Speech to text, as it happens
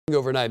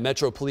Overnight,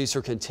 Metro Police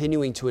are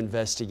continuing to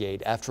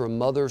investigate after a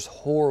mother's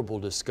horrible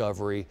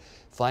discovery,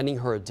 finding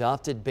her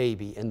adopted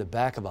baby in the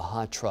back of a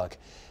hot truck.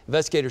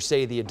 Investigators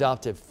say the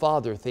adoptive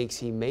father thinks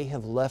he may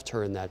have left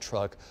her in that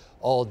truck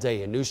all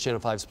day. And News Channel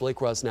 5's Blake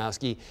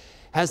Rosnowski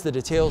has the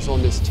details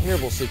on this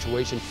terrible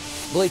situation.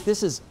 Blake,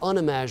 this is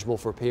unimaginable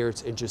for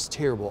parents and just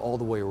terrible all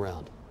the way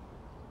around.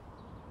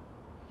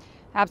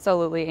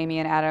 Absolutely, Amy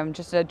and Adam.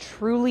 Just a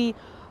truly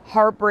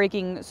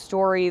heartbreaking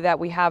story that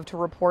we have to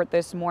report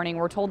this morning.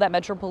 We're told that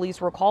Metro Police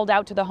were called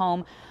out to the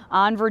home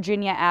on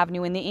Virginia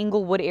Avenue in the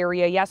Inglewood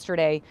area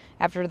yesterday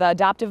after the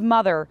adoptive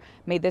mother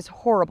made this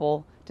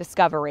horrible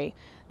discovery.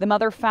 The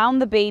mother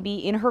found the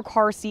baby in her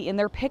car seat in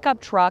their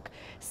pickup truck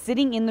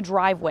sitting in the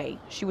driveway.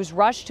 She was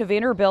rushed to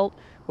Vanderbilt,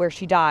 where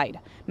she died.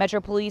 Metro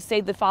Police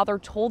say the father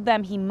told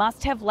them he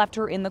must have left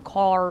her in the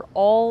car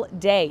all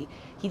day.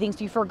 He thinks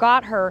he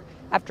forgot her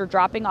after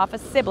dropping off a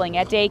sibling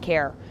at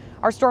daycare.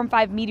 Our Storm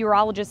 5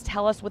 meteorologists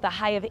tell us with a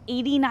high of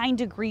 89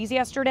 degrees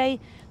yesterday,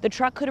 the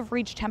truck could have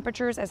reached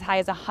temperatures as high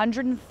as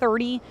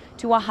 130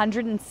 to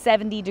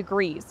 170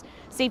 degrees.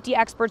 Safety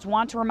experts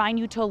want to remind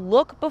you to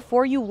look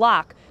before you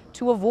lock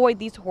to avoid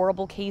these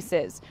horrible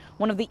cases.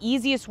 One of the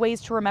easiest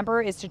ways to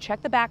remember is to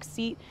check the back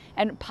seat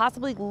and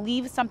possibly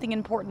leave something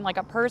important like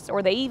a purse,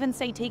 or they even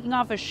say taking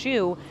off a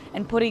shoe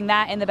and putting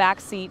that in the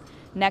back seat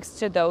next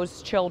to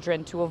those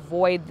children to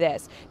avoid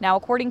this. Now,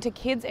 according to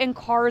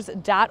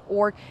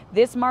kidsandcars.org,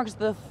 this marks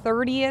the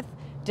 30th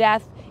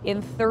death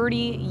in 30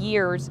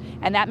 years,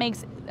 and that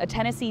makes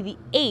Tennessee the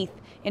 8th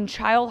in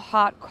child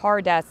hot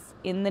car deaths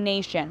in the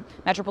nation.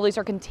 Metro Police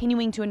are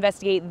continuing to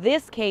investigate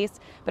this case,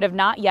 but have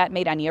not yet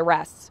made any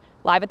arrests.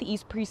 Live at the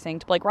East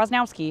Precinct, Blake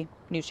Rosnowski,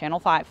 News Channel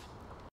 5.